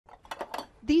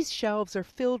These shelves are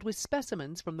filled with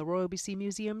specimens from the Royal BC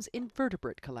Museum's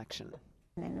invertebrate collection.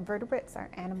 And invertebrates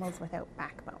are animals without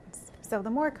backbones. So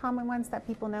the more common ones that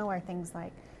people know are things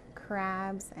like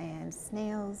crabs and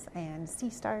snails and sea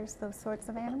stars, those sorts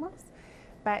of animals.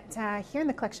 But here in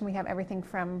the collection we have everything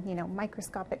from,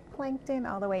 microscopic plankton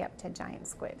all the way up to giant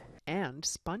squid. And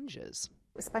sponges.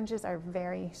 Sponges are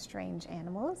very strange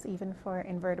animals, even for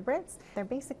invertebrates. They're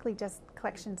basically just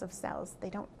collections of cells. They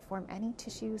don't form any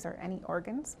tissues or any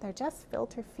organs. They're just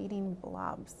filter-feeding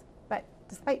blobs. But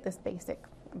despite this basic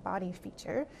body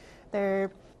feature,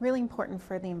 they're really important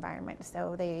for the environment.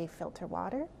 So they filter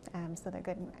water, so they're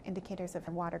good indicators of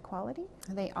water quality.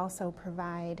 They also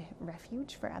provide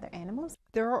refuge for other animals.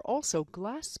 There are also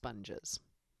glass sponges.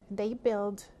 They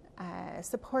build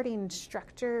supporting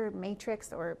structure,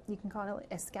 matrix, or you can call it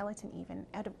a skeleton even,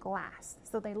 out of glass.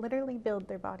 So they literally build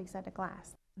their bodies out of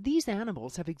glass. These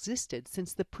animals have existed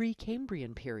since the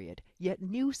Precambrian period, yet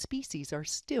new species are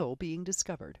still being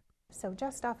discovered. So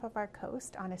just off of our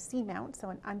coast on a seamount, so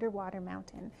an underwater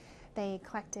mountain, they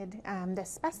collected this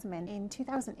specimen in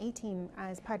 2018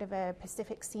 as part of a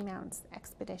Pacific Seamounts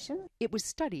expedition. It was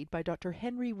studied by Dr.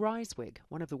 Henry Reiswig,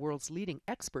 one of the world's leading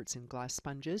experts in glass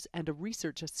sponges and a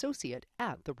research associate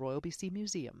at the Royal BC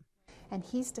Museum. And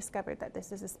he's discovered that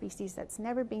this is a species that's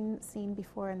never been seen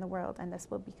before in the world, and this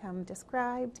will become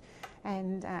described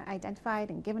and identified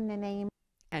and given a name.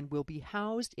 And will be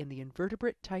housed in the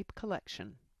invertebrate type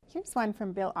collection. Here's one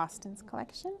from Bill Austin's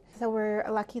collection. So we're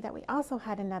lucky that we also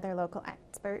had another local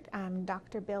expert,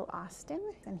 Dr. Bill Austin,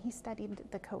 and he studied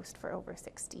the coast for over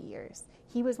 60 years.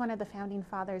 He was one of the founding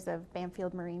fathers of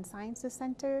Bamfield Marine Sciences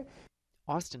Center.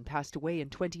 Austin passed away in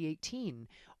 2018.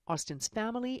 Austin's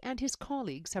family and his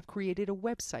colleagues have created a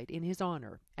website in his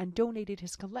honor and donated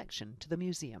his collection to the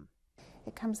museum.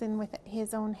 It comes in with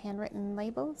his own handwritten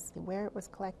labels, where it was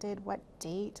collected, what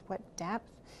date, what depth,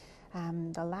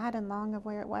 the lat and long of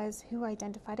where it was, who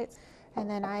identified it, and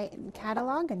then I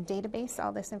catalog and database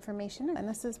all this information, and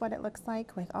this is what it looks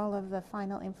like with all of the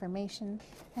final information.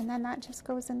 And then that just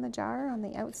goes in the jar on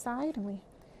the outside, and we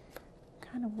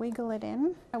kind of wiggle it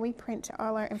in. We print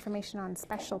all our information on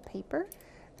special paper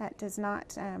that does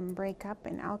not break up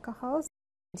in alcohols.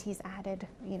 He's added,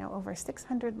 over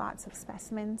 600 lots of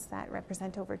specimens that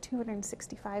represent over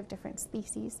 265 different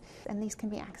species, and these can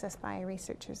be accessed by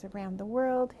researchers around the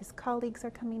world. His colleagues are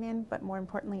coming in, but more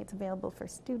importantly, it's available for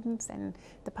students and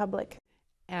the public.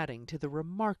 Adding to the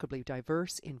remarkably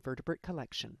diverse invertebrate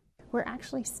collection. We're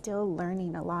actually still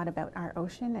learning a lot about our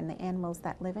ocean and the animals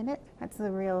that live in it. That's the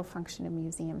real function of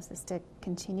museums, is to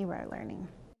continue our learning.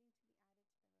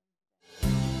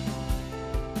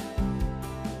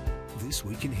 This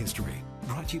Week in History,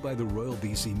 brought to you by the Royal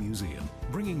BC Museum,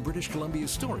 bringing British Columbia's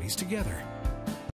stories together.